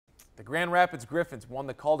The Grand Rapids Griffins won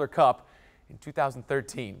the Calder Cup in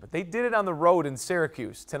 2013, but they did it on the road in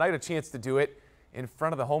Syracuse. Tonight, a chance to do it in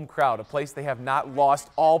front of the home crowd, a place they have not lost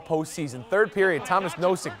all postseason. Third period, Thomas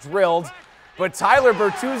Nosek drilled, but Tyler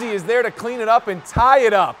Bertuzzi is there to clean it up and tie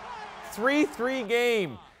it up. 3-3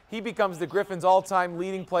 game. He becomes the Griffins' all-time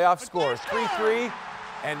leading playoff scorer. 3-3,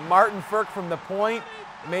 and Martin Ferk from the point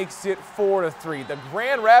makes it 4-3. The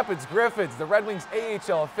Grand Rapids Griffins, the Red Wings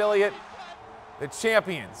AHL affiliate, the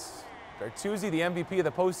champions. Bertuzzi, the MVP of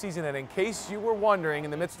the postseason, and in case you were wondering,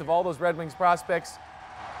 in the midst of all those Red Wings prospects,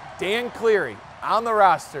 Dan Cleary on the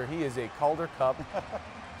roster. He is a Calder Cup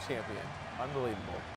champion. Unbelievable.